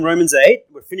Romans 8.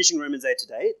 We're finishing Romans 8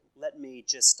 today. Let me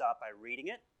just start by reading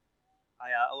it. I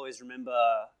always remember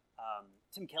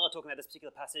Tim Keller talking about this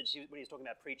particular passage when he was talking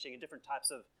about preaching and different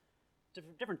types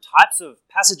of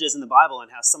passages in the Bible,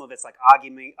 and how some of it's like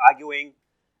arguing,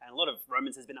 and a lot of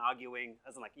Romans has been arguing,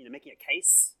 as in making a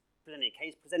case,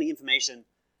 presenting information.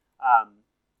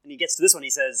 And he gets to this one. He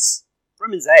says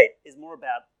Romans 8 is more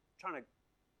about trying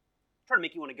to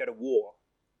make you want to go to war.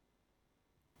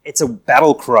 It's a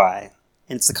battle cry.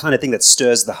 And it's the kind of thing that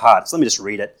stirs the heart. So let me just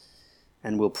read it,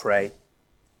 and we'll pray. It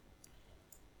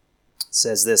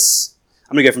says this.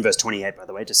 I'm going to go from verse 28, by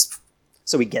the way, just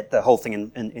so we get the whole thing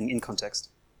in context.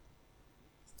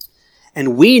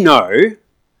 And we know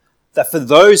that for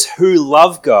those who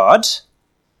love God,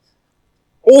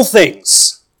 all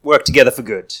things work together for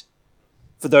good,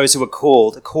 for those who are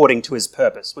called according to his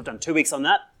purpose. We've done 2 weeks on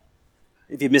that.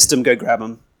 If you missed them, go grab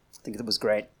them. I think it was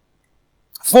great.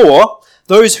 For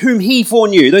those whom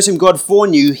God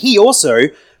foreknew, he also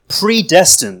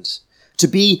predestined to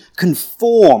be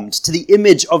conformed to the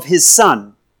image of his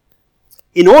Son,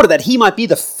 in order that he might be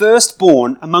the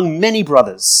firstborn among many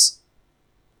brothers.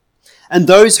 And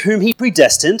those whom he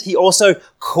predestined, he also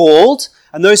called,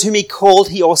 and those whom he called,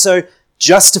 he also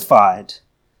justified.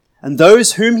 And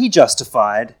those whom he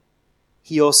justified,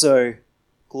 he also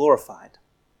glorified.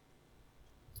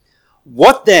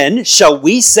 What then shall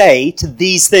we say to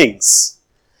these things?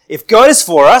 If God is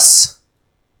for us,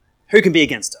 who can be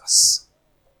against us?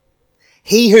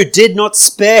 He who did not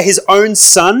spare his own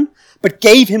Son, but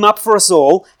gave him up for us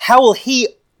all, how will he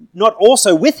not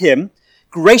also with him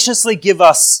graciously give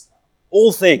us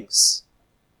all things?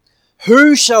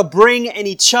 Who shall bring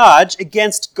any charge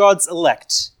against God's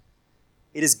elect?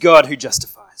 It is God who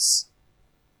justifies.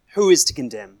 Who is to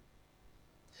condemn?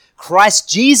 Christ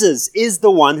Jesus is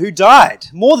the one who died.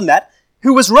 More than that,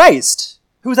 who was raised,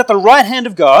 who is at the right hand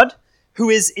of God, who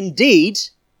is indeed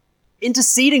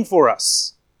interceding for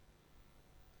us.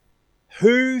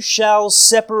 Who shall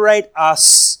separate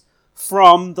us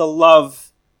from the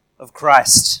love of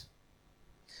Christ?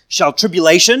 Shall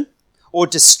tribulation, or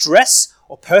distress,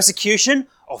 or persecution,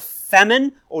 or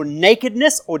famine, or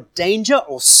nakedness, or danger,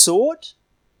 or sword?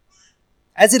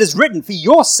 As it is written, for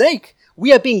your sake,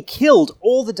 we are being killed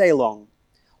all the day long.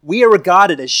 We are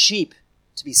regarded as sheep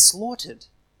to be slaughtered.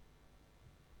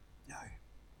 No.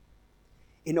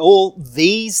 In all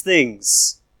these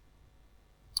things,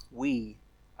 we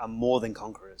are more than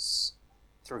conquerors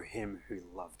through him who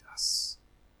loved us.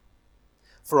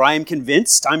 For I am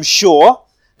convinced, I'm sure,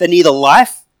 that neither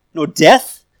life, nor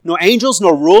death, nor angels,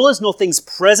 nor rulers, nor things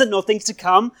present, nor things to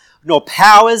come, nor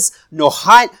powers, nor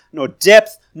height, nor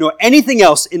depth, nor anything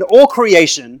else in all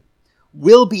creation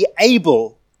will be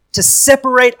able to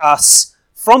separate us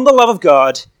from the love of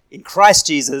God in Christ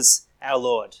Jesus our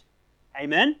Lord.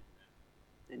 Amen?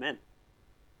 Amen.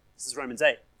 This is Romans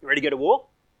 8. You ready to go to war?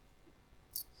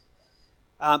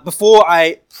 Before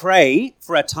I pray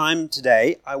for our time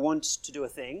today, I want to do a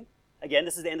thing. Again,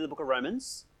 this is the end of the book of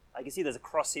Romans. I can see there's a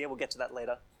cross here. We'll get to that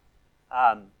later.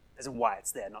 There's a Y.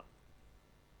 It's there, not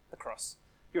the cross.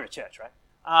 You're in a church, right?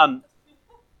 I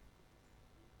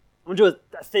want to do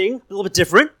a thing a little bit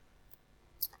different.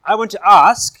 I want to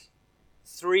ask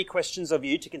 3 questions of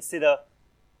you to consider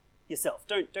yourself.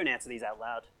 Don't answer these out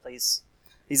loud, please.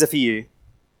 These are for you.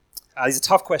 These are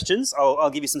tough questions. I'll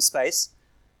give you some space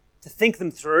to think them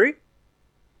through.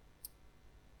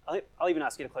 I'll even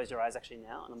ask you to close your eyes actually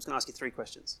now, and I'm just going to ask you 3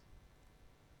 questions.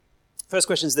 First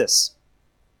question is this.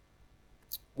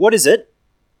 What is it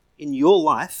in your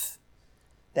life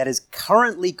that is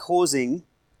currently causing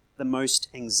the most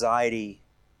anxiety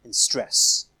and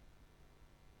stress?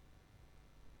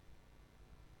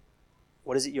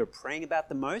 What is it you're praying about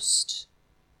the most?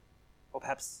 Or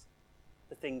perhaps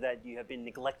the thing that you have been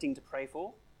neglecting to pray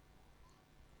for?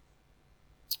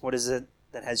 What is it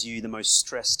that has you the most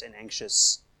stressed and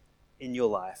anxious in your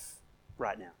life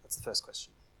right now? That's the first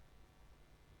question.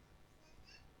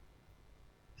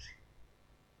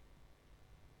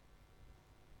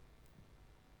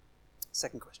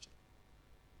 Second question.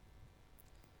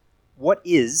 What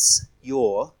is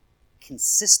your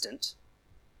consistent,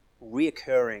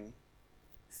 reoccurring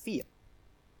fear?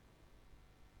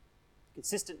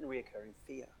 Consistent and reoccurring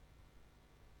fear.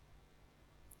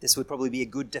 This would probably be a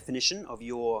good definition of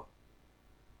your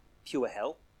pure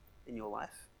hell in your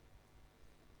life.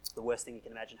 The worst thing you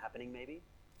can imagine happening, maybe.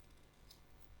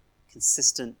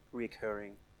 Consistent,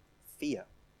 reoccurring fear.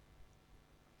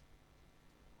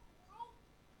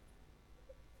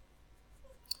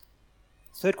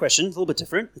 Third question, a little bit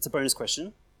different. It's a bonus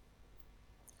question.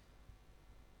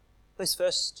 Those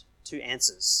first 2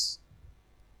 answers,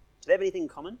 do they have anything in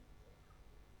common?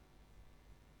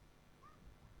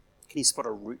 Can you spot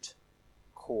a root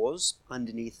cause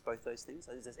underneath both those things?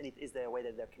 Is there a way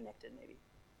that they're connected, maybe?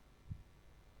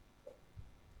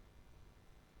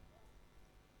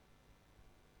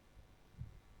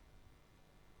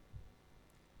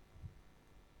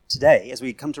 Today, as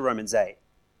we come to Romans 8,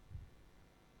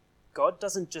 God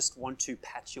doesn't just want to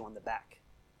pat you on the back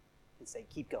and say,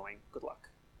 keep going, good luck.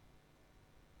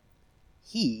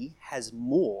 He has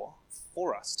more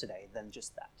for us today than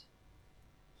just that.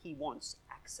 He wants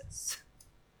access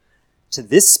to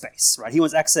this space, right? He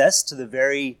wants access to the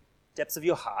very depths of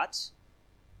your heart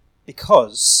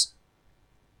because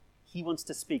he wants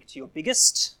to speak to your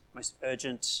biggest, most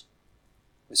urgent,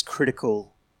 most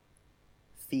critical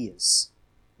fears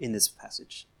in this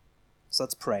passage. So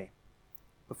let's pray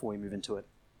before we move into it.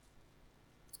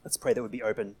 Let's pray that we'd be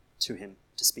open to him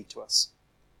to speak to us.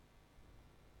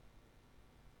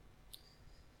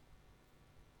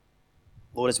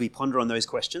 Lord, as we ponder on those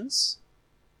questions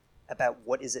about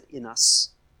what is it in us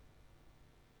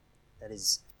that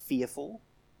is fearful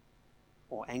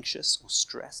or anxious or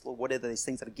stressed, Lord, what are those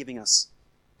things that are giving us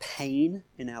pain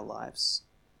in our lives?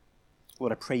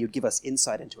 Lord, I pray you'd give us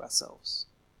insight into ourselves.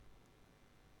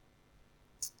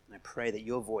 And I pray that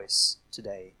your voice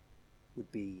today would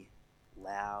be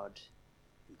loud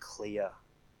and clear,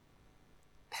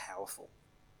 powerful.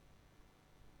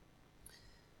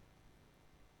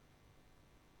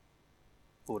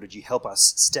 Lord, would you help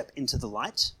us step into the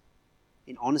light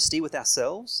in honesty with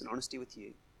ourselves and honesty with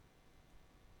you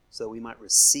so that we might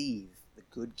receive the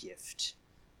good gift,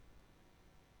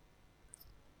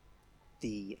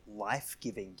 the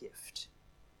life-giving gift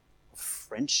of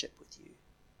friendship with you.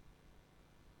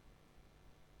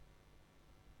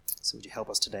 So would you help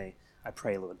us today? I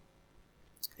pray, Lord.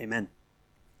 Amen.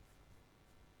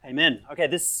 Amen. Okay,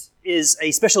 this is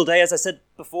a special day, as I said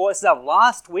before. This is our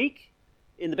last week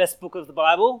in the best book of the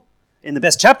Bible, in the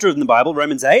best chapter of the Bible,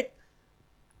 Romans 8.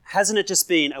 Hasn't it just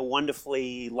been a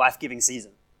wonderfully life-giving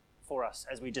season for us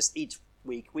as we just each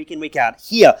week in, week out,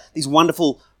 hear these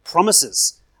wonderful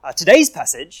promises? Today's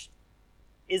passage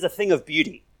is a thing of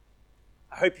beauty.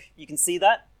 I hope you can see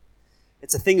that.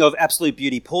 It's a thing of absolute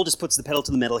beauty. Paul just puts the pedal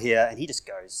to the metal here and he just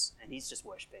goes and he's just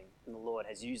worshipping. And the Lord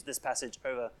has used this passage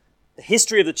over the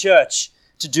history of the church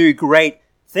to do great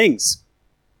things.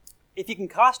 If you can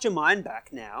cast your mind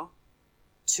back now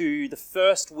to the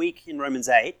first week in Romans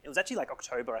 8, it was actually like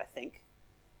October, I think.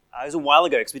 It was a while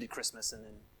ago because we did Christmas. And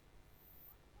then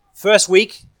first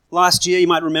week last year, you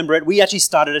might remember it, we actually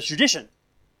started a tradition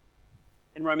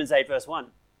in Romans 8 verse 1.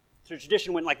 So the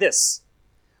tradition went like this.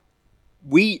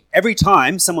 Every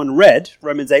time someone read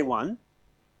Romans 8:1,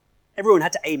 everyone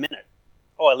had to amen it.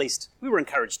 Or at least we were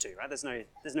encouraged to, right? There's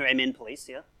no amen police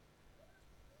here.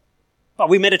 But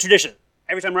we made a tradition.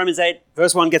 Every time Romans 8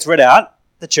 verse 1 gets read out,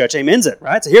 the church amens it,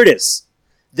 right? So here it is.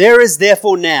 There is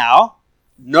therefore now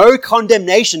no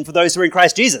condemnation for those who are in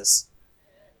Christ Jesus.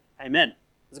 Amen.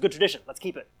 It's a good tradition. Let's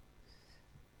keep it.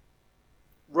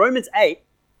 Romans 8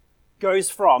 goes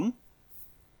from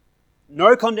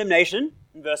no condemnation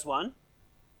in verse 1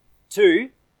 to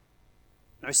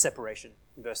no separation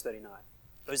in verse 39.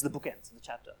 Those are the bookends of the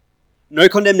chapter. No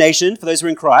condemnation for those who are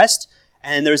in Christ,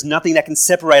 and there is nothing that can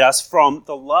separate us from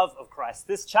the love of Christ.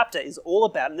 This chapter is all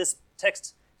about, and this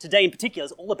text today in particular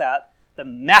is all about the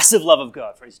massive love of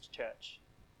God for his church.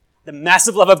 The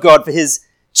massive love of God for his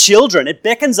children. It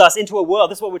beckons us into a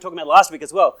world, this is what we were talking about last week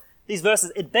as well, these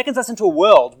verses, it beckons us into a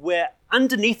world where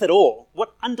underneath it all,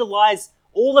 what underlies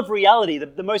all of reality,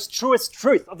 the most truest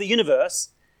truth of the universe,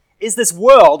 is this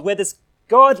world where this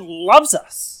God loves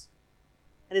us.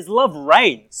 And his love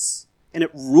reigns, and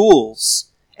it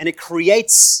rules, and it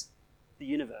creates the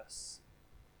universe.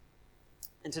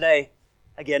 And today,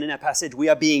 again in our passage, we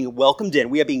are being welcomed in,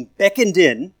 we are being beckoned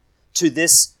in to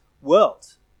this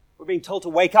world. We're being told to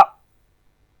wake up,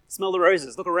 smell the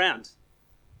roses, look around.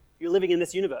 You're living in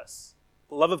this universe.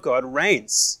 The love of God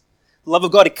reigns. The love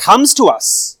of God, it comes to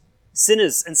us,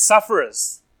 sinners and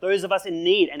sufferers, those of us in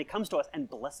need, and it comes to us and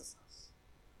blesses us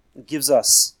and gives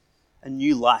us a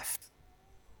new life.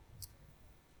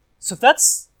 So if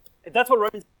that's what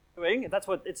Romans is doing, if that's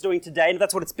what it's doing today, and if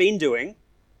that's what it's been doing,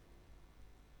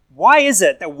 why is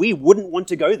it that we wouldn't want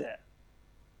to go there?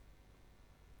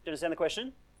 Do you understand the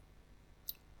question?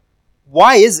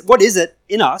 What is it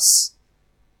in us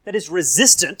that is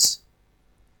resistant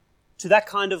to that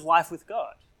kind of life with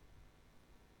God?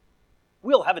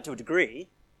 We all have it to a degree.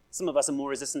 Some of us are more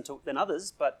resistant than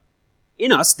others, but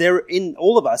in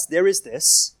all of us, there is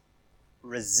this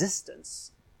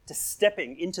resistance to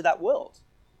stepping into that world,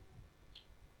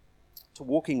 to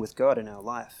walking with God in our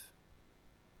life.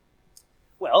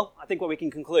 Well, I think what we can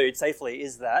conclude safely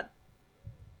is that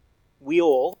we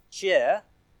all share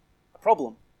a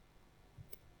problem.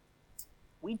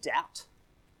 We doubt.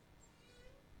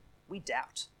 We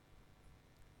doubt.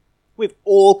 We have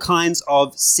all kinds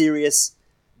of serious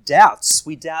doubts.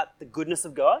 We doubt the goodness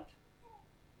of God.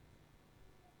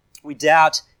 We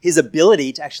doubt his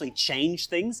ability to actually change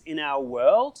things in our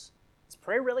world. Is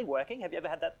prayer really working? Have you ever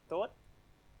had that thought?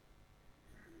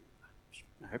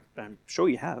 I'm sure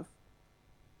you have.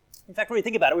 In fact, when we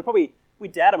think about it, we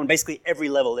doubt him on basically every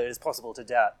level that it is possible to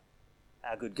doubt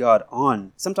our good God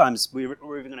on. Sometimes we're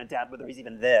even going to doubt whether he's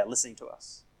even there listening to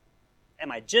us.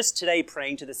 Am I just today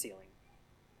praying to the ceiling?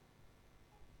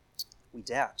 We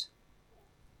doubt.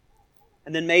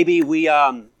 And then maybe we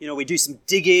do some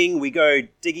digging. We go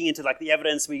digging into like the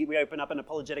evidence. We open up an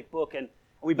apologetic book and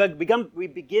we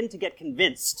begin to get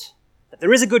convinced that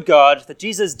there is a good God, that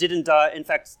Jesus didn't die, in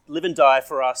fact, live and die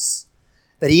for us,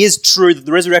 that he is true, that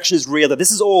the resurrection is real, that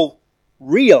this is all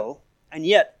real, and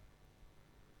yet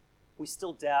we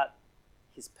still doubt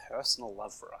his personal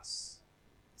love for us.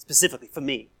 Specifically, for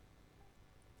me.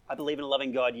 I believe in a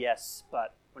loving God, yes,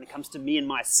 but when it comes to me and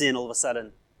my sin, all of a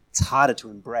sudden, it's harder to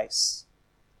embrace.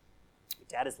 We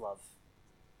doubt his love.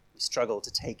 We struggle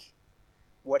to take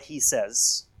what he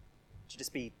says to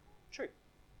just be true.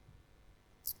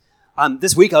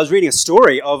 This week I was reading a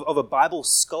story of a Bible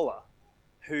scholar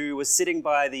who was sitting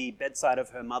by the bedside of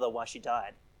her mother while she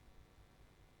died.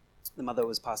 The mother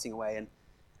was passing away,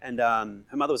 and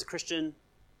her mother was a Christian,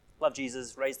 loved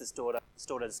Jesus, raised this daughter. This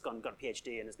daughter's got a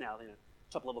PhD and is now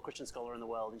top-level Christian scholar in the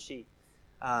world.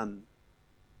 And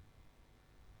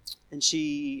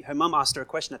her mum asked her a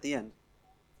question at the end.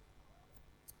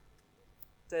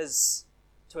 Says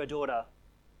to her daughter,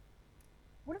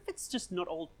 "What if it's just not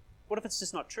all? What if it's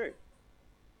just not true?"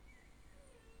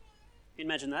 Can you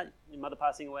imagine that? Your mother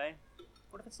passing away?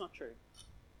 What if it's not true?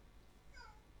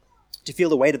 Do you feel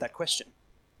the weight of that question?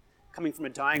 Coming from a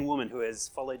dying woman who has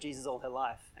followed Jesus all her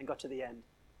life and got to the end.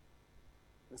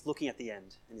 And is looking at the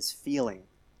end and is feeling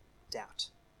doubt.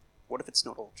 What if it's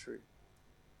not all true?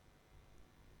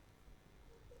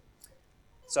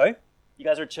 So, you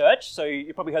guys are at church, so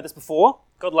you probably heard this before.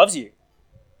 God loves you,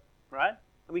 right?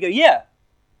 And we go, yeah,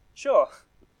 sure,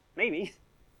 maybe.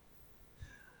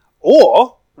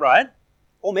 Or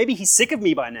maybe he's sick of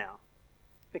me by now,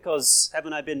 because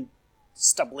haven't I been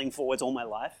stumbling forwards all my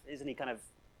life? Isn't he kind of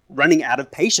running out of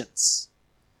patience?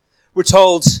 We're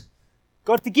told,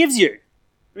 God forgives you.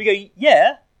 We go,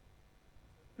 yeah,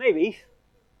 maybe.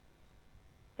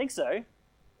 I think so.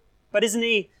 But isn't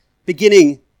he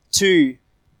beginning to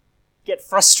get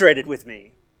frustrated with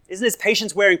me? Isn't his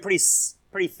patience wearing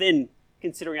pretty thin,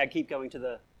 considering I keep going to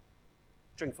the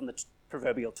drink from the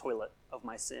proverbial toilet of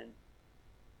my sin?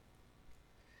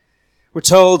 We're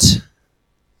told,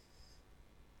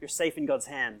 you're safe in God's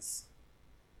hands.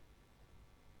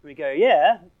 We go,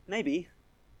 yeah, maybe.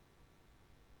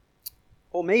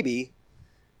 Or maybe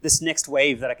this next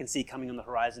wave that I can see coming on the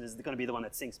horizon is going to be the one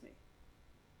that sinks me.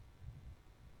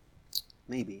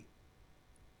 Maybe.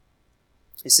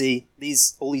 You see,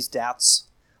 all these doubts,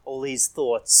 all these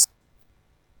thoughts,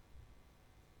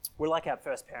 we're like our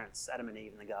first parents, Adam and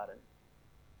Eve in the garden.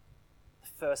 The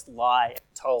first lie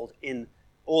told in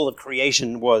all of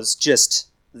creation was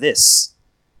just this: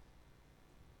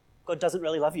 God doesn't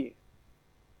really love you.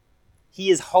 He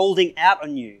is holding out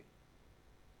on you.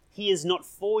 He is not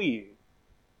for you,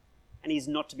 and he's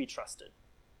not to be trusted.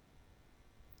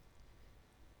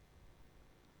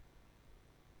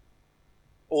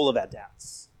 All of our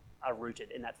doubts are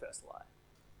rooted in that first lie,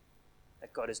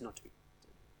 that God is not to be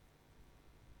trusted.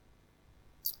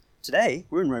 Today,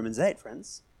 we're in Romans 8,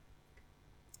 friends.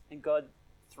 And God,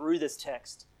 through this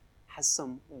text, has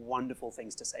some wonderful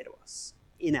things to say to us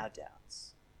in our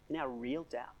doubts, in our real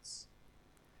doubts.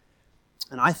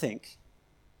 And I think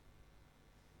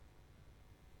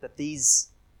that these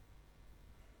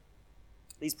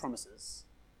promises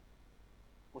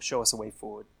will show us a way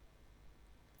forward.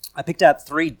 I picked out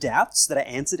 3 doubts that are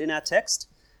answered in our text.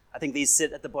 I think these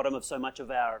sit at the bottom of so much of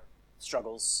our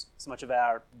struggles, so much of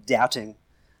our doubting,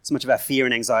 so much of our fear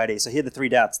and anxiety. So here are the 3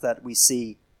 doubts that we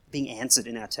see being answered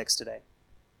in our text today.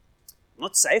 I'm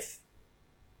not safe.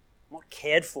 I'm not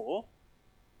cared for.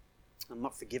 I'm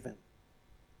not forgiven.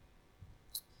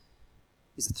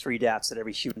 These are 3 doubts that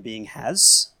every human being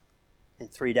has,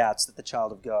 and 3 doubts that the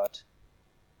child of God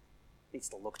needs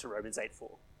to look to Romans 8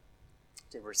 for,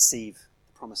 to receive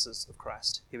the promises of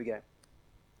Christ. Here we go.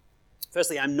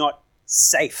 Firstly, I'm not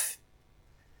safe.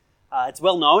 It's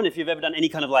well known, if you've ever done any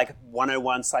kind of like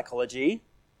 101 psychology,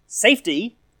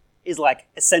 safety is like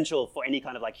essential for any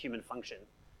kind of like human function.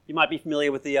 You might be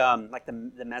familiar with the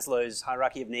Maslow's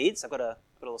hierarchy of needs. I've got a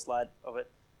little slide of it.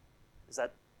 Is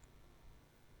that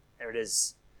There it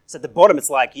is. So at the bottom,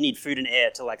 it's like you need food and air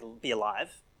to like be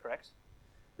alive, correct?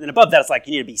 And then above that, it's like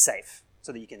you need to be safe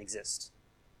so that you can exist.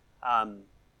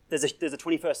 There's a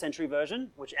 21st century version,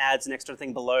 which adds an extra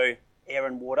thing below air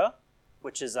and water,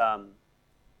 which is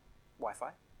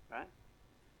Wi-Fi, right?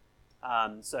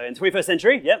 So in 21st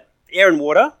century, air and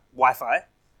water, Wi-Fi.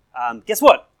 Guess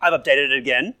what? I've updated it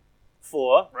again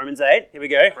for Romans 8. Here we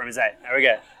go, Romans 8. There we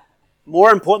go.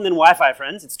 More important than Wi-Fi,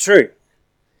 friends. It's true.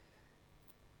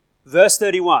 Verse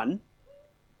 31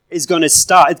 is going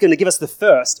to give us the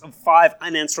first of 5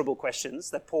 unanswerable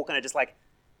questions that Paul kind of just like,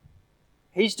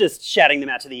 he's just shouting them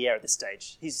out to the air at this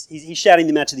stage. He's shouting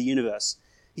them out to the universe.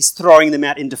 He's throwing them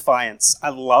out in defiance. I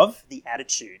love the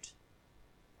attitude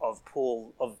of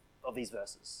Paul, of these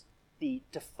verses. The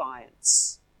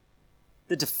defiance.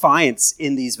 The defiance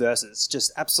in these verses.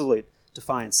 Just absolute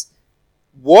defiance.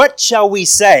 What shall we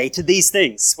say to these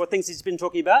things? What things he's been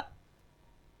talking about?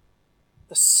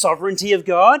 The sovereignty of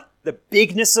God, the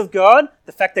bigness of God,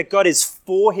 the fact that God is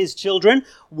for his children.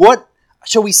 What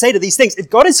shall we say to these things? If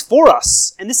God is for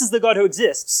us, and this is the God who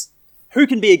exists, who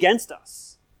can be against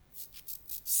us?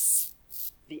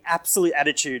 The absolute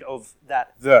attitude of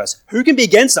that verse. Who can be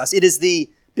against us? It is the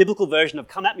biblical version of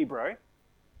come at me, bro.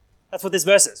 That's what this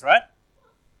verse is, right?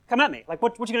 Come at me. Like,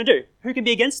 what you going to do? Who can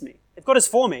be against me? If God is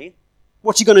for me,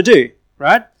 what you going to do,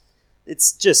 right?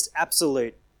 It's just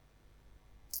absolute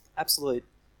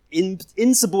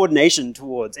insubordination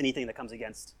towards anything that comes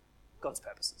against God's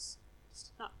purposes.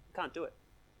 No, can't do it.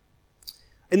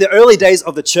 In the early days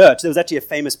of the church, there was actually a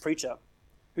famous preacher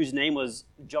whose name was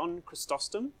John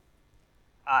Chrysostom.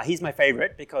 He's my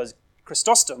favorite because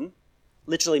Chrysostom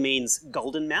literally means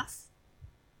golden mouth.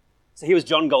 So he was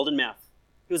John Golden Mouth.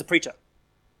 He was a preacher.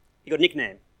 He got a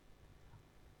nickname.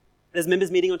 There's members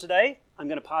meeting on today. I'm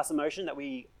going to pass a motion that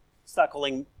we start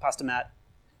calling Pastor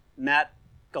Matt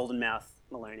Golden Mouth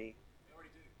Maloney.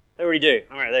 They already do.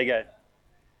 All right, there you go.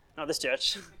 Not this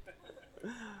church.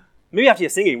 Maybe after you're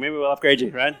singing, maybe we'll upgrade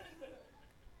you, right?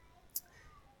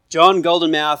 John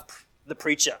Golden Mouth, the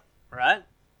preacher, right?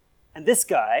 And this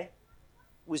guy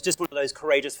was just one of those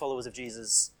courageous followers of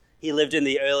Jesus. He lived in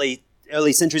the early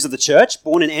centuries of the church,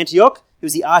 born in Antioch. He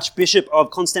was the Archbishop of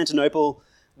Constantinople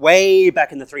way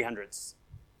back in the 300s.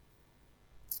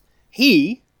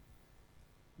 He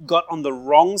got on the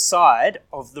wrong side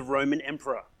of the Roman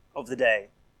emperor of the day.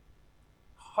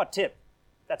 Hot tip.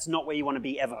 That's not where you want to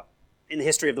be ever in the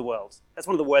history of the world. That's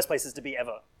one of the worst places to be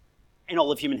ever in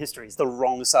all of human history, is the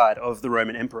wrong side of the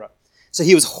Roman emperor. So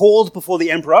he was hauled before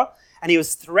the emperor and he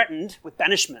was threatened with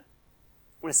banishment.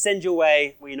 I'm going to send you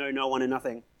away where you know no one and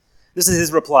nothing. This is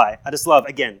his reply. I just love,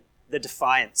 again, the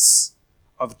defiance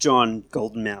of John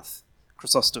Golden Mouth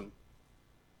Chrysostom.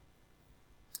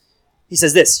 He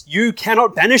says this, "You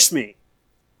cannot banish me,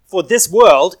 for this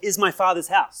world is my Father's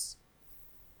house."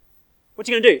 What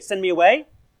are you going to do? Send me away?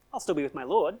 I'll still be with my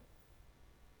Lord.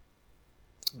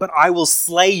 "But I will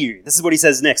slay you." This is what he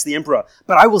says next, the emperor.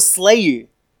 "But I will slay you."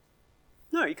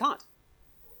 No, you can't.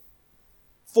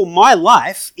 "For my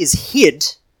life is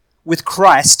hid with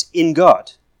Christ in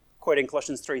God." Quoting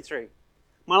Colossians 3:3.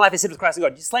 My life is hid with Christ in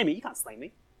God. You slay me? You can't slay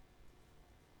me.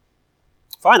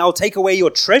 "Fine, I'll take away your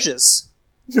treasures."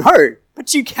 No,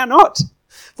 but you cannot.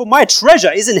 "For my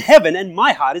treasure is in heaven and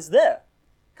my heart is there."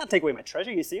 Can't take away my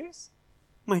treasure. Are you serious?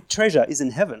 My treasure is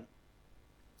in heaven.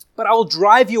 "But I will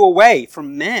drive you away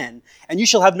from man and you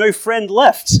shall have no friend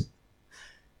left."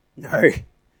 No,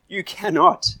 you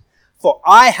cannot. "For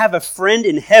I have a friend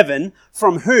in heaven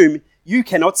from whom you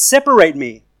cannot separate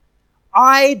me.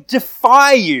 I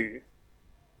defy you."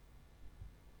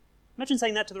 Imagine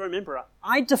saying that to the Roman emperor.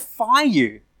 I defy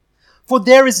you. "For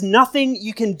there is nothing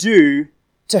you can do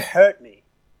to hurt me."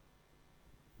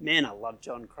 Man, I love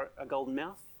John Golden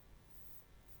Mouth.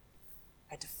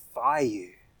 I defy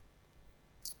you.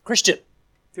 Christian,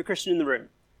 if you're a Christian in the room,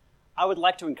 I would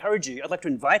like to encourage you, I'd like to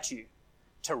invite you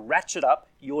to ratchet up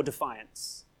your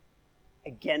defiance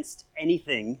against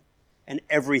anything and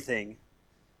everything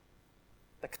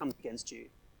that comes against you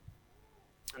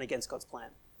and against God's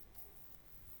plan.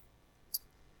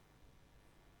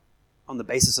 On the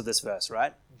basis of this verse,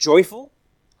 right? Joyful,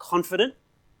 confident,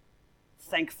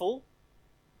 thankful,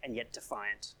 and yet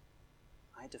defiant.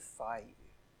 I defy you,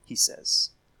 he says.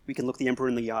 We can look the emperor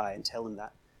in the eye and tell him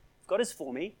that. If God is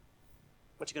for me,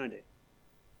 what you going to do?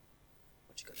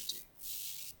 What you going to do?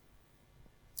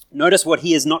 Notice what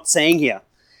he is not saying here.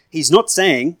 He's not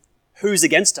saying who's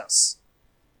against us.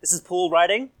 This is Paul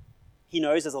writing. He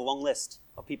knows there's a long list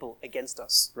of people against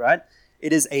us, right?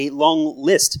 It is a long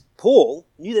list. Paul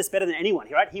knew this better than anyone,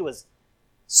 right? He was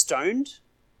stoned.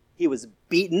 He was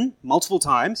beaten multiple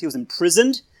times. He was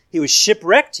imprisoned. He was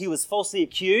shipwrecked. He was falsely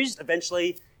accused.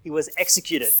 Eventually, he was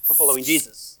executed for following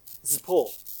Jesus. This is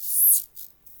Paul.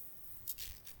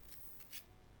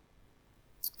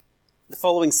 The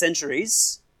following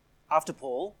centuries, after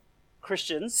Paul,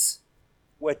 Christians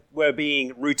were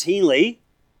being routinely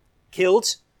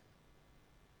killed,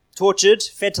 tortured,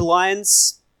 fed to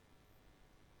lions,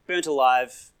 burnt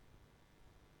alive.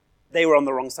 They were on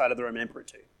the wrong side of the Roman Emperor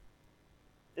too.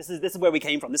 This is where we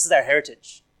came from. This is our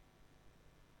heritage.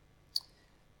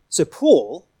 So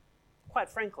Paul, quite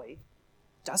frankly,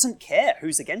 doesn't care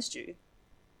who's against you.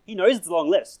 He knows it's a long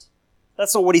list.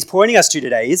 That's not what he's pointing us to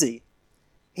today, is he?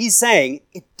 He's saying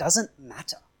it doesn't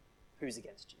matter who's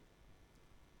against you.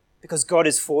 Because God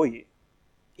is for you.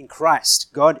 In Christ,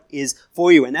 God is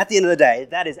for you. And at the end of the day,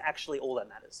 that is actually all that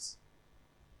matters,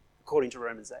 according to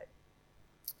Romans 8.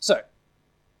 So,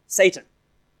 Satan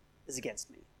is against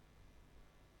me.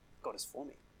 God is for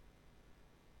me.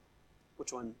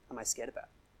 Which one am I scared about?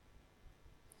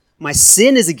 My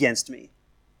sin is against me,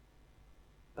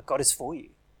 but God is for you.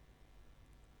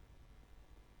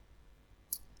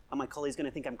 Are my colleagues going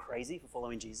to think I'm crazy for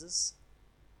following Jesus?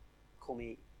 Call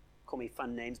me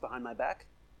fun names behind my back?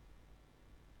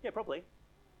 Yeah, probably.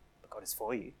 But God is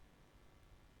for you.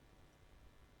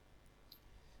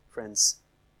 Friends,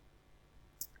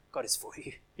 God is for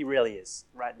you. He really is,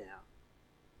 right now.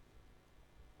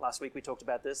 Last week we talked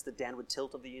about this, the downward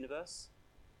tilt of the universe.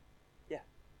 Yeah.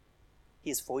 He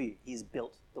is for you. He has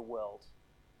built the world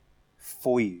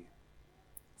for you.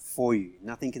 For you.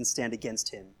 Nothing can stand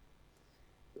against him.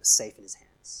 You're safe in his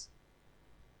hands.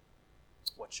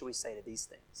 What shall we say to these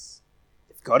things?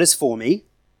 If God is for me,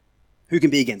 who can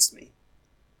be against me?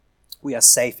 We are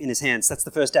safe in his hands. That's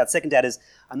the first doubt. Second doubt is,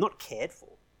 I'm not cared for.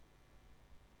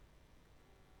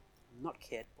 I'm not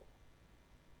cared for.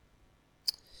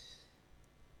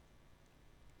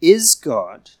 Is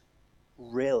God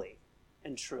really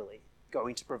and truly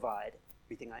going to provide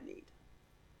everything I need?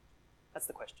 That's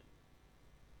the question.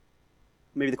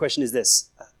 Maybe the question is this.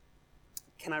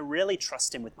 Can I really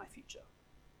trust him with my future?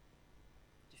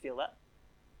 Do you feel that?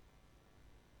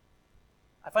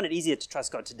 I find it easier to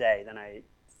trust God today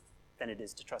than it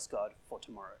is to trust God for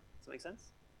tomorrow. Does that make sense?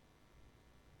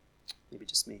 Maybe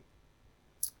just me.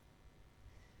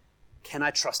 Can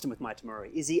I trust him with my tomorrow?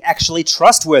 Is he actually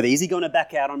trustworthy? Is he going to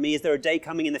back out on me? Is there a day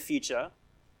coming in the future?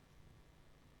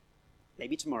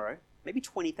 Maybe tomorrow. Maybe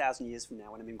 20,000 years from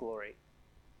now when I'm in glory.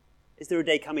 Is there a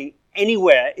day coming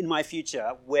anywhere in my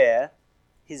future where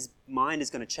his mind is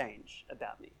going to change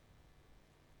about me?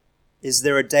 Is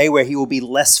there a day where he will be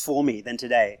less for me than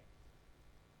today?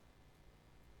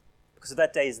 Because if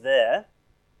that day is there,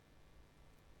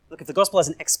 look, if the gospel has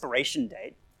an expiration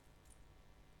date,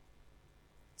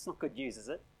 it's not good news, is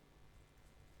it?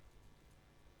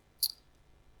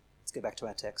 Let's go back to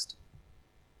our text.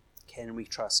 Can we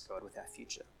trust God with our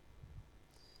future?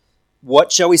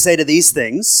 What shall we say to these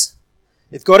things?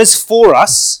 If God is for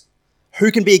us,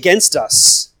 who can be against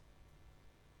us?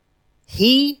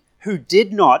 He who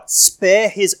did not spare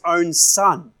his own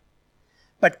son,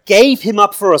 but gave him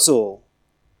up for us all,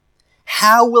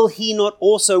 how will he not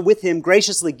also with him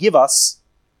graciously give us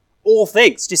all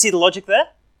things? Do you see the logic there?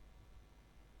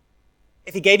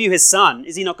 If he gave you his son,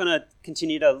 is he not going to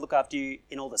continue to look after you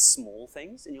in all the small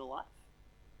things in your life?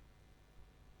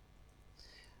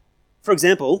 For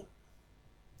example,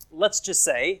 let's just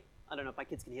say, I don't know if my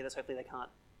kids can hear this, hopefully they can't.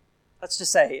 Let's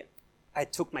just say I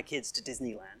took my kids to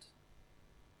Disneyland,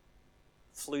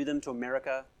 flew them to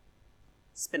America,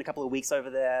 spent a couple of weeks over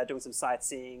there doing some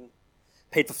sightseeing,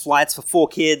 paid for flights for 4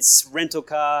 kids, rental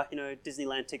car,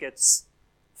 Disneyland tickets,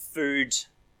 food,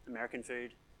 American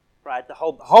food, right? The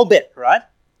whole bit, right?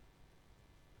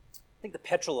 I think the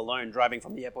petrol alone driving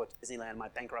from the airport to Disneyland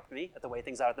might bankrupt me at the way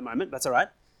things are at the moment. That's all right.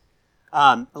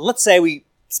 Let's say we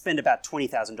spend about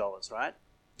 $20,000, right?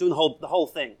 Doing the whole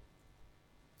thing.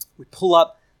 We pull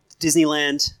up to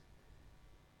Disneyland.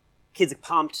 Kids are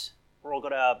pumped. We're all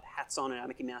got our hats on and our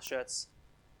Mickey Mouse shirts.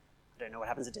 I don't know what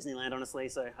happens at Disneyland, honestly,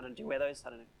 so do you wear those? I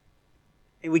don't know.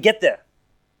 And we get there.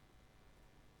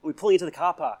 We pull into the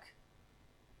car park.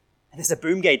 And there's a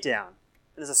boom gate down.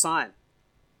 And there's a sign.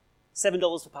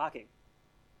 $7 for parking.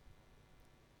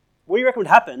 What do you reckon would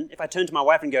happen if I turned to my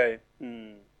wife and go,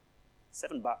 $7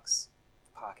 for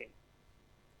parking?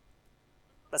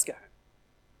 Let's go home.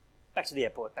 Back to the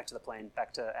airport, back to the plane,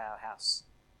 back to our house.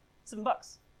 $7. All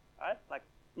right? Like,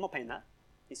 I'm not paying that.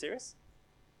 Are you serious?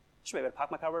 I should be able to park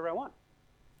my car wherever I want.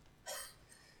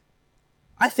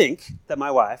 I think that my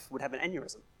wife would have an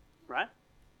aneurysm, right?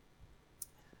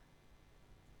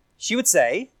 She would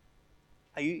say,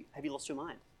 have you lost your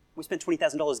mind? We spent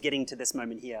 $20,000 getting to this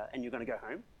moment here and you're going to go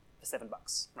home for $7,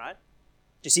 right?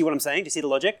 Do you see what I'm saying? Do you see the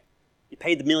logic? You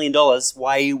paid the $1 million.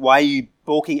 Why are you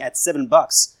balking at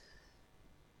 $7?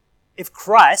 If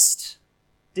Christ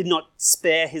did not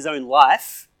spare his own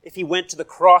life, if he went to the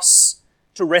cross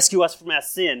to rescue us from our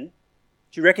sin,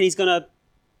 do you reckon he's going to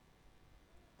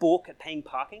balk at paying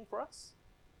parking for us?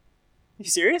 Are you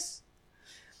serious?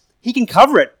 He can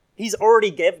cover it. He's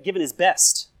already given his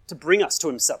best to bring us to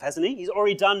himself, hasn't he? He's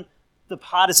already done the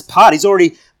hardest part. He's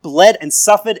already bled and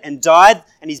suffered and died,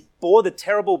 and he's bore the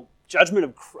terrible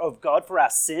judgment of God for our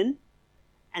sin.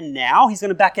 And now he's going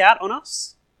to back out on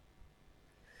us?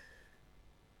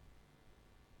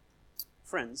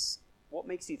 Friends, what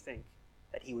makes you think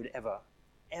that he would ever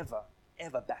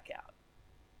back out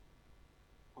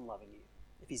on loving you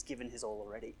if he's given his all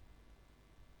already?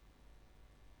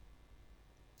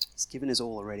 He's given his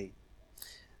all already.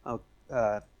 I'll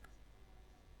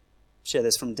share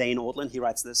this from Dane Ortland. He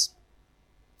writes this.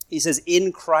 He says,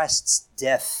 in Christ's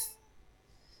death,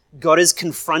 God is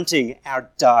confronting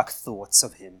our dark thoughts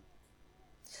of him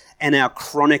and our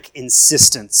chronic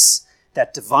insistence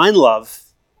that divine love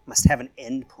must have an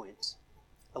end point,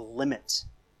 a limit,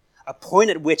 a point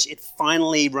at which it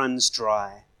finally runs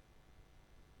dry.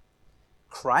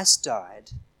 Christ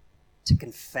died to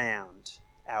confound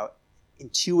our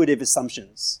intuitive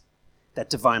assumptions that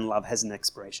divine love has an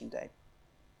expiration date.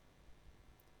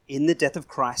 In the death of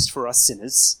Christ for us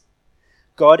sinners,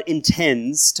 God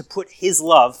intends to put his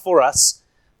love for us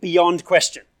beyond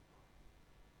question.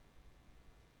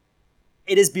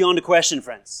 It is beyond a question,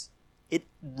 friends. It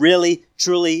really,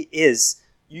 truly is.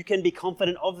 You can be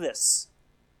confident of this.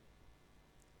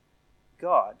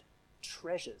 God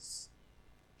treasures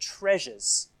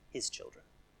his children.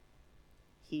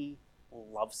 He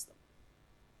loves them.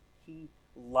 He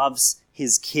loves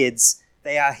his kids.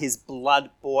 They are his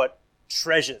blood-bought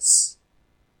treasures.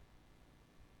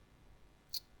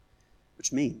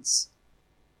 Which means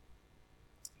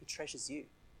he treasures you.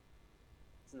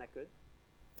 Isn't that good?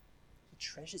 He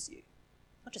treasures you.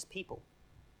 Not just people.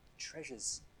 He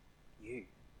treasures you.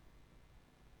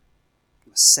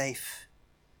 You are safe.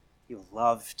 You are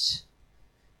loved.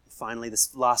 And finally,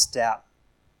 this last doubt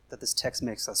that this text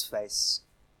makes us face.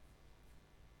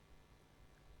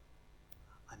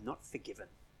 I'm not forgiven.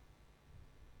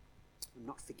 I'm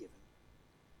not forgiven.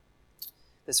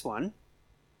 This one,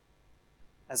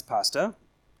 as a pastor,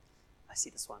 I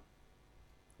see this one.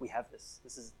 We have this.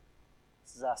 This is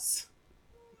us.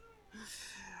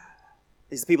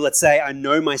 These are the people that say, I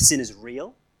know my sin is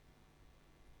real.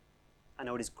 I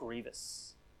know it is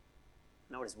grievous.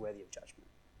 I know it is worthy of judgment.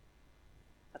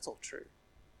 That's all true.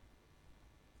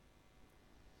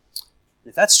 And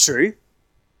if that's true,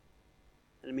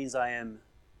 then it means I am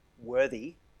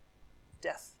worthy of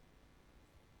death.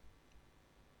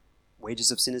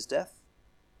 Wages of sin is death.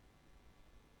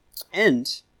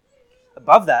 And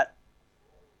above that,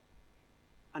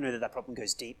 I know that problem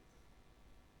goes deep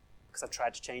because I've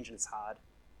tried to change and it's hard.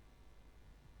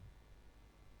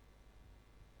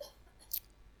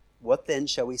 What then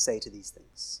shall we say to these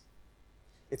things?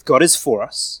 If God is for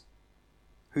us,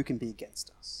 who can be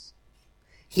against us?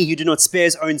 He who did not spare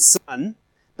his own son,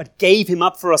 but gave him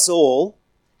up for us all,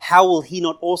 how will he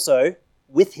not also,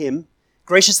 with him,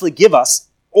 graciously give us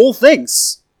all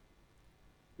things?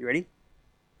 You ready?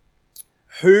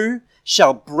 Who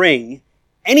shall bring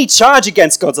any charge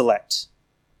against God's elect?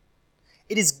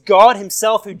 It is God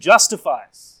himself who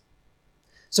justifies.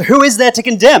 So who is there to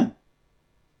condemn?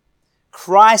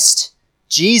 Christ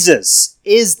Jesus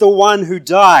is the one who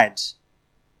died.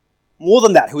 More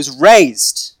than that, who was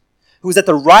raised, who is at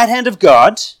the right hand of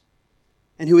God,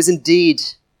 and who is indeed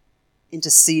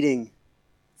interceding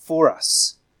for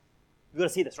us. You've got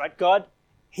to see this, right? God,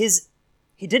 he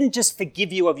didn't just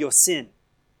forgive you of your sin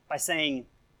by saying,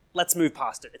 let's move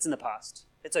past it. It's in the past.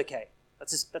 It's okay.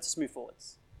 Let's just move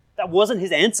forwards. That wasn't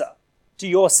his answer to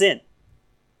your sin.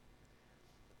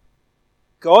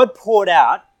 God poured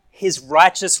out his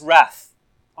righteous wrath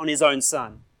on his own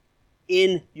son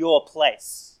in your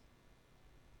place.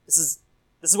 This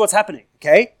is what's happening,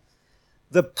 okay?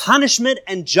 The punishment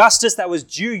and justice that was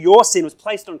due your sin was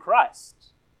placed on Christ.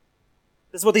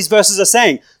 This is what these verses are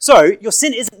saying. So, your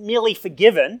sin isn't merely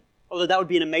forgiven, although that would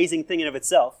be an amazing thing in of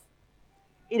itself.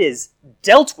 It is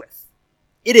dealt with.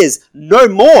 It is no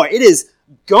more. It is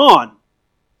gone.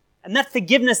 And that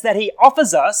forgiveness that he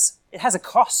offers us, it has a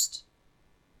cost.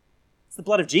 It's the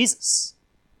blood of Jesus.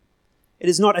 It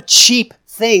is not a cheap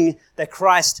thing that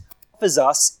Christ offers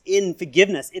us in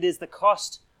forgiveness. It is the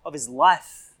cost of his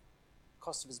life,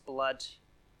 cost of his blood,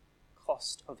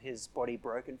 cost of his body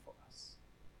broken for us.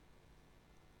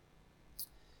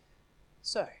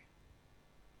 So,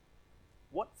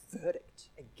 what verdict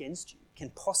against you can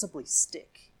possibly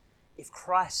stick if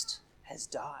Christ has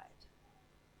died?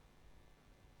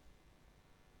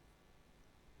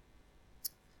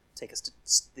 Take us to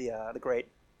the great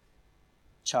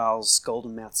Charles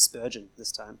Goldenmouth Spurgeon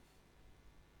this time.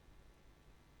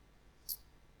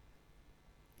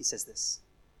 He says this: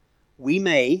 we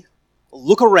may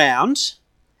look around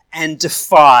and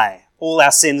defy all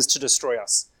our sins to destroy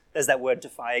us. There's that word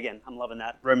defy again. I'm loving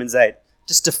that. Romans 8.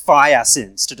 Just defy our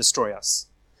sins to destroy us.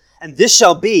 And this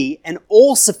shall be an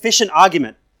all-sufficient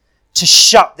argument to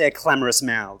shut their clamorous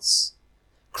mouths.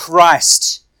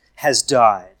 Christ has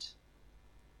died.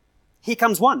 Here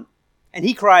comes one, and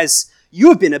he cries, "You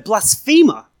have been a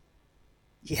blasphemer."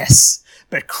 Yes,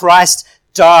 but Christ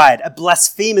died a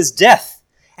blasphemer's death,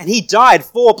 and he died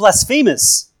for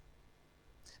blasphemers.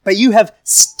 But you have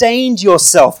stained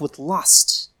yourself with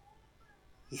lust.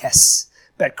 Yes,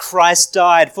 but Christ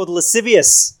died for the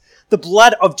lascivious. The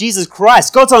blood of Jesus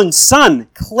Christ, God's own Son,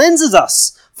 cleanses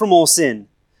us from all sin.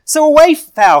 So away,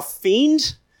 foul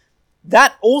fiend.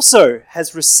 That also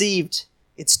has received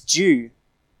its due.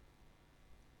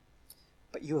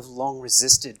 But you have long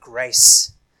resisted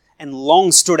grace and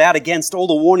long stood out against all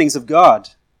the warnings of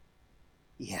God.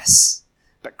 Yes,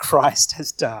 but Christ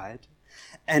has died.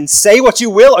 And say what you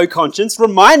will, O conscience,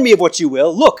 remind me of what you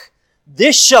will. Look,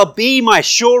 this shall be my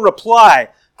sure reply.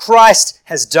 Christ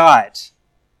has died.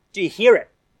 Do you hear it?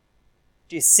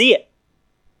 Do you see it?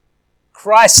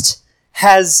 Christ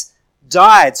has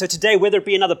died. So today, whether it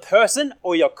be another person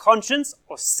or your conscience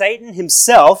or Satan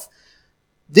himself,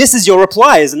 this is your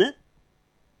reply, isn't it?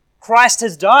 Christ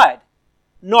has died.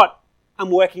 Not, I'm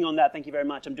working on that, thank you very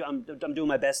much. I'm doing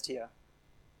my best here.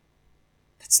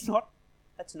 That's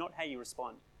not how you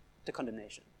respond to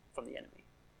condemnation from the enemy.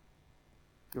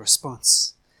 Your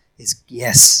response is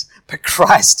yes, but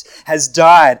Christ has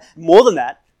died. More than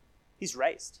that, he's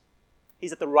raised.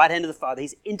 He's at the right hand of the Father.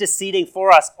 He's interceding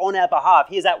for us on our behalf.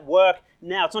 He is at work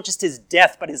now. It's not just his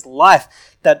death, but his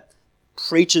life that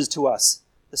preaches to us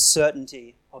the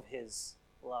certainty of his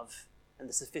love and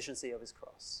the sufficiency of his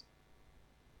cross.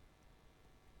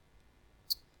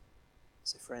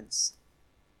 So friends,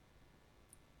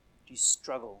 do you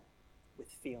struggle with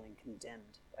feeling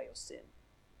condemned by your sin?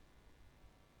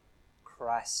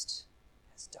 Christ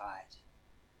has died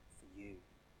for you,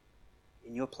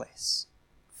 in your place,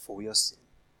 for your sin.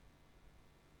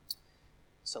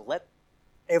 So let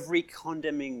every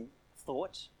condemning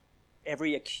thought,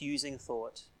 every accusing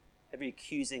thought, every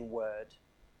accusing word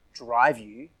drive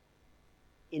you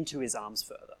into his arms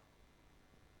further.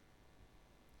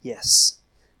 Yes,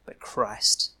 but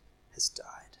Christ has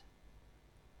died.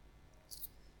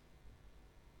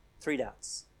 3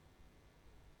 doubts.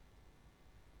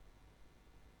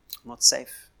 I'm not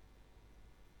safe.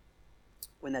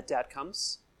 When that doubt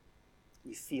comes,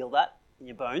 you feel that in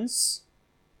your bones,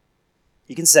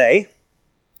 you can say,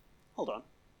 hold on.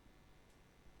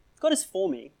 If God is for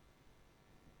me,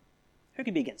 who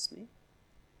can be against me?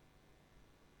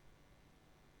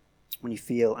 When you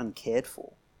feel uncared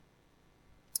for,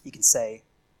 you can say,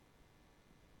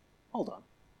 hold on.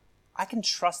 I can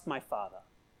trust my Father.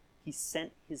 He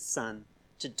sent his Son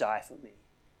to die for me.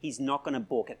 He's not going to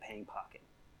balk at paying parking.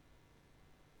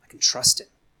 I can trust him.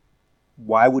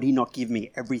 Why would he not give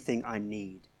me everything I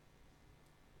need?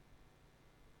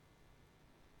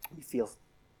 When you feel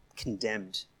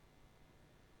condemned,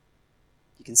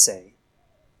 you can say,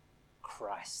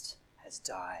 Christ has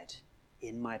died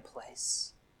in my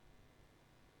place.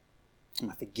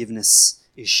 My forgiveness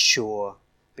is sure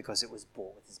because it was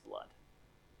bought with his blood.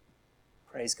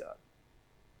 Praise God.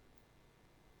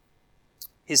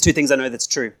 Here's 2 things I know that's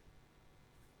true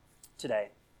today.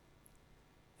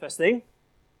 First thing,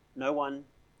 no one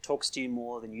talks to you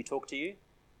more than you talk to you.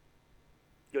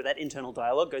 That internal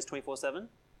dialogue goes 24/7,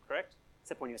 correct?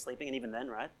 Except when you're sleeping, and even then,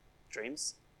 right?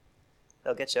 Dreams.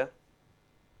 They'll get you.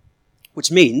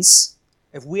 Which means,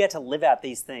 if we are to live out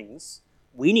these things,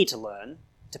 we need to learn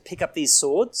to pick up these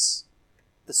swords,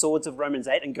 the swords of Romans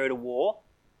 8, and go to war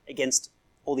against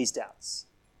all these doubts.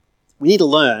 We need to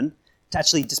learn to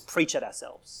actually just preach at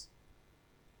ourselves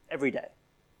every day.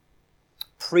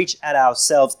 Preach at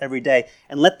ourselves every day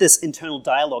and let this internal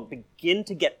dialogue begin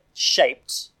to get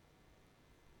shaped.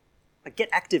 Like, get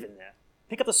active in there.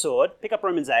 Pick up the sword, pick up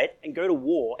Romans 8, and go to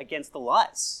war against the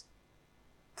lies.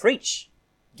 Preach.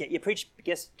 Get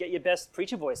your best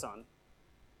preacher voice on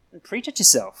and preach at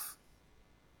yourself.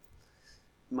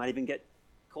 You might even get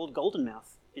called golden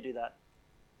mouth if you do that.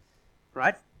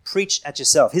 Right? Preach at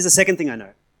yourself. Here's the second thing I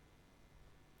know.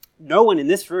 No one in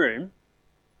this room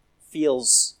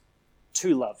feels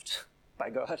too loved by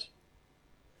God.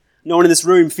 No one in this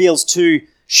room feels too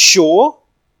sure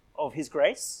of his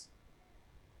grace.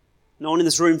 No one in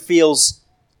this room feels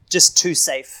just too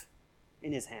safe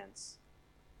in his hands.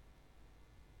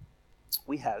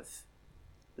 We have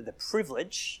the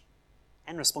privilege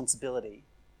and responsibility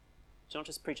to not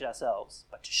just preach it ourselves,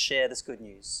 but to share this good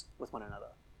news with one another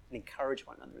and encourage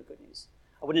one another with good news.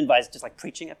 I wouldn't advise just like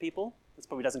preaching at people. This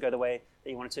probably doesn't go the way that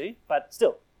you want it to, but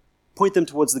still, point them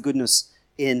towards the goodness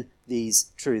in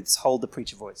these truths. Hold the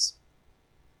preacher voice.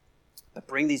 But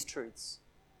bring these truths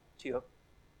to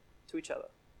each other.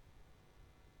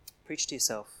 Preach to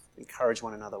yourself. Encourage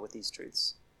one another with these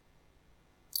truths.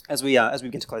 As we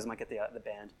begin to close, I might get the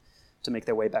band to make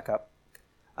their way back up.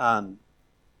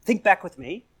 Think back with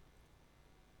me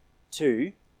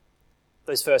to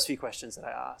those first few questions that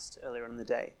I asked earlier on in the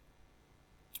day.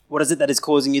 What is it that is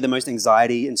causing you the most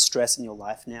anxiety and stress in your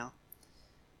life now?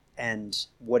 And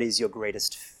what is your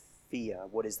greatest fear?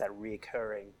 What is that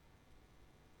reoccurring,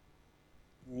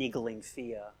 niggling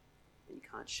fear that you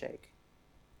can't shake?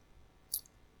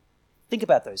 Think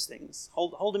about those things.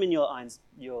 Hold them in your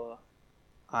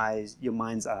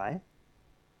mind's eye.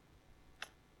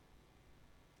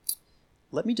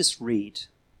 Let me just read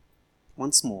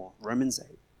once more Romans 8.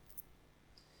 And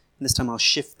this time I'll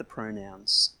shift the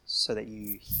pronouns so that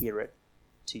you hear it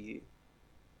to you.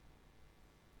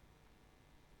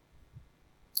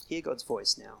 Hear God's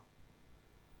voice now.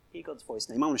 Hear God's voice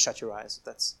now. You might want to shut your eyes if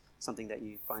that's something that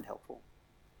you find helpful.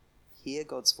 Hear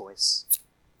God's voice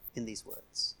in these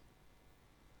words.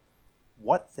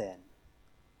 What then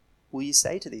will you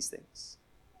say to these things?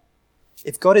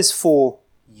 If God is for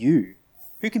you,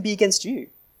 who can be against you?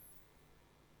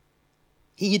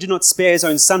 He who did not spare his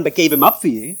own son but gave him up for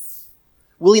you,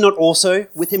 will he not also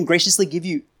with him graciously give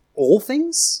you all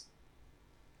things?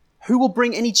 Who will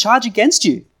bring any charge against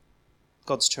you?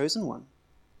 God's chosen one.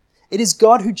 It is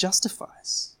God who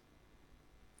justifies.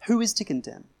 Who is to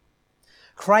condemn?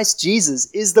 Christ Jesus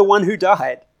is the one who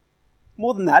died.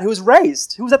 More than that, who was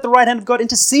raised, who was at the right hand of God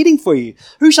interceding for you.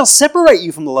 Who shall separate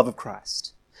you from the love of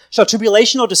Christ? Shall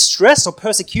tribulation or distress or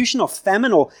persecution or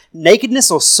famine or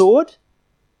nakedness or sword?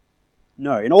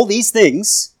 No, in all these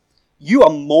things, you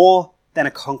are more than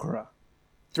a conqueror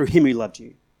through him who loved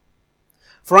you.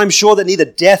 For I am sure that neither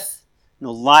death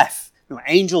nor life, nor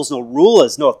angels, nor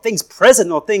rulers, nor things present,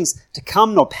 nor things to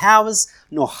come, nor powers,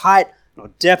 nor height, nor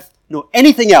depth, nor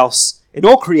anything else in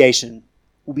all creation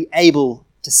will be able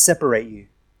to separate you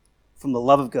from the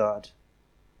love of God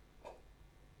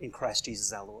in Christ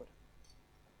Jesus our Lord.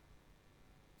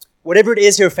 Whatever it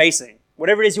is you're facing,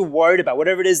 whatever it is you're worried about,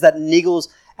 whatever it is that niggles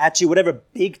at you, whatever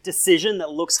big decision that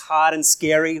looks hard and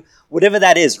scary, whatever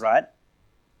that is, right?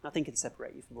 Nothing can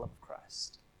separate you from the love of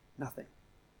Christ. Nothing.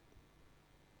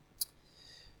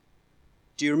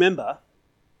 Do you remember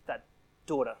that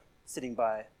daughter sitting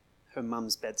by her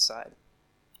mum's bedside,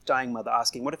 dying mother,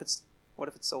 asking, what if it's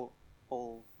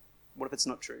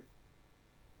not true?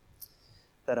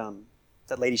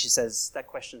 That lady, she says, that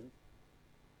question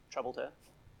troubled her.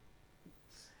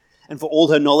 And for all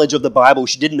her knowledge of the Bible,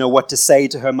 she didn't know what to say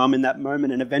to her mum in that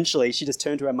moment. And eventually she just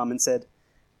turned to her mum and said,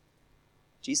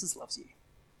 Jesus loves you.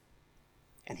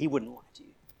 And he wouldn't lie to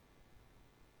you.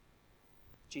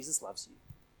 Jesus loves you.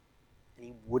 And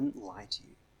he wouldn't lie to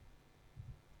you.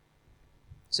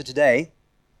 So today,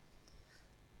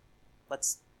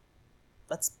 let's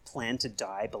plan to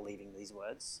die believing these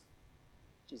words.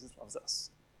 Jesus loves us.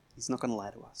 He's not going to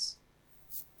lie to us.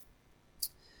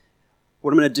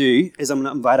 What I'm going to do is I'm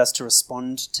going to invite us to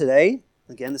respond today.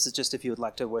 Again, this is just if you would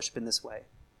like to worship in this way.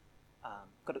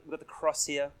 We've got the cross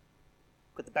here.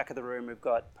 We've got the back of the room. We've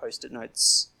got post-it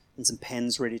notes and some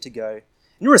pens ready to go.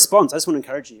 In response, I just want to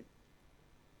encourage you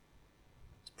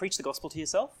to preach the gospel to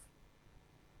yourself.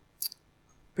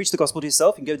 Preach the gospel to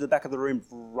yourself. You can go to the back of the room,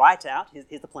 write out.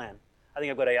 Here's the plan. I think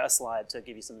I've got a slide to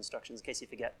give you some instructions in case you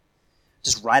forget.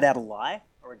 Just write out a lie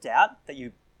or a doubt that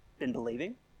you've been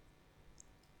believing.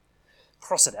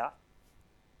 Cross it out.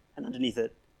 And underneath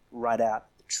it, write out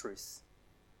the truth.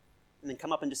 And then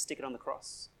come up and just stick it on the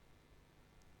cross.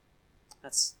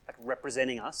 That's like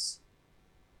representing us,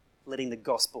 letting the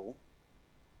gospel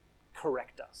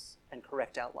correct us and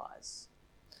correct our lies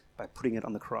by putting it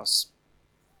on the cross.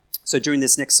 So during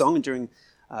this next song and during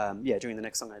the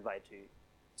next song, I invite you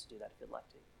to do that if you'd like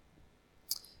to.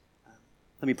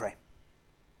 Let me pray.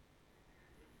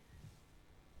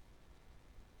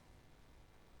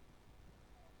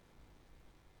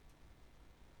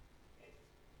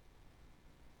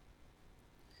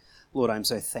 Lord, I'm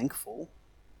so thankful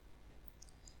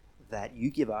that you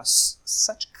give us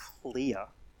such clear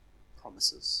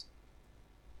promises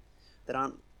that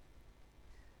aren't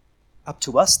up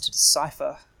to us to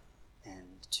decipher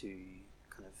and to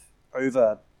kind of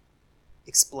over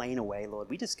explain away, Lord.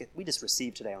 We just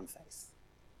receive today on faith.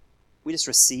 We just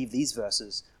receive these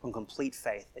verses on complete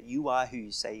faith that you are who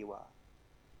you say you are.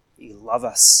 You love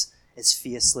us as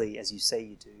fiercely as you say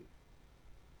you do.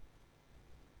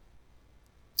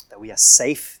 That we are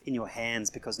safe in your hands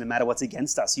because no matter what's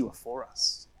against us, you are for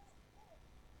us.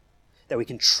 That we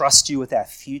can trust you with our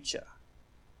future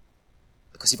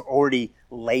because you've already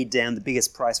laid down the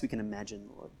biggest price we can imagine,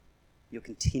 Lord. You'll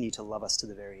continue to love us to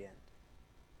the very end.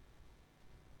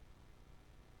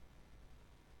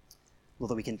 Lord,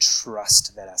 that we can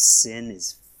trust that our sin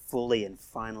is fully and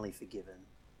finally forgiven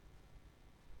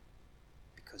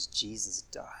because Jesus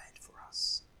died for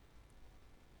us.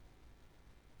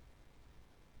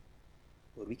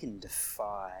 Lord, we can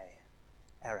defy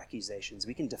our accusations.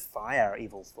 We can defy our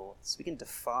evil thoughts. We can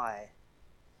defy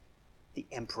the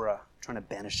emperor trying to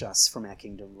banish us from our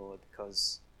kingdom, Lord,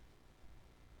 because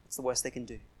it's the worst they can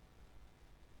do.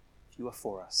 If you are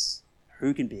for us,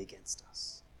 who can be against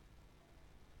us?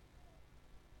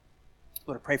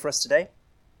 Lord, I pray for us today.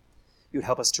 You would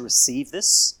help us to receive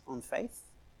this on faith.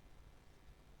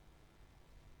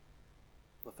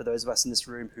 Lord, for those of us in this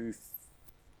room who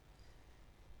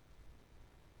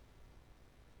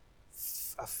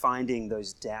are finding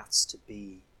those doubts to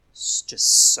be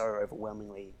just so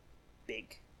overwhelmingly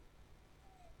big,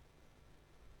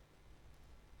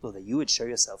 Lord, that you would show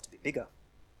yourself to be bigger.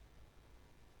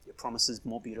 Your promises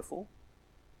more beautiful.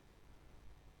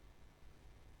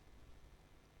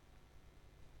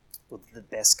 Lord, the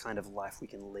best kind of life we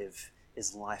can live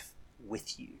is life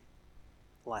with you.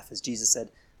 Life, as Jesus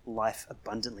said, life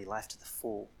abundantly, life to the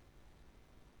full.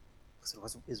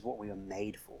 Because it is what we were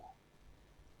made for.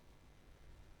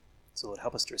 So Lord,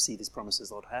 help us to receive these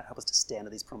promises. Lord, help us to stand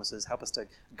on these promises. Help us to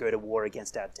go to war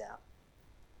against our doubt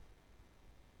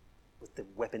with the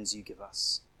weapons you give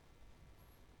us.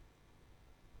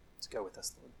 So go with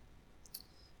us, Lord.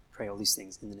 Pray all these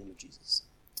things in the name of Jesus.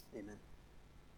 Amen.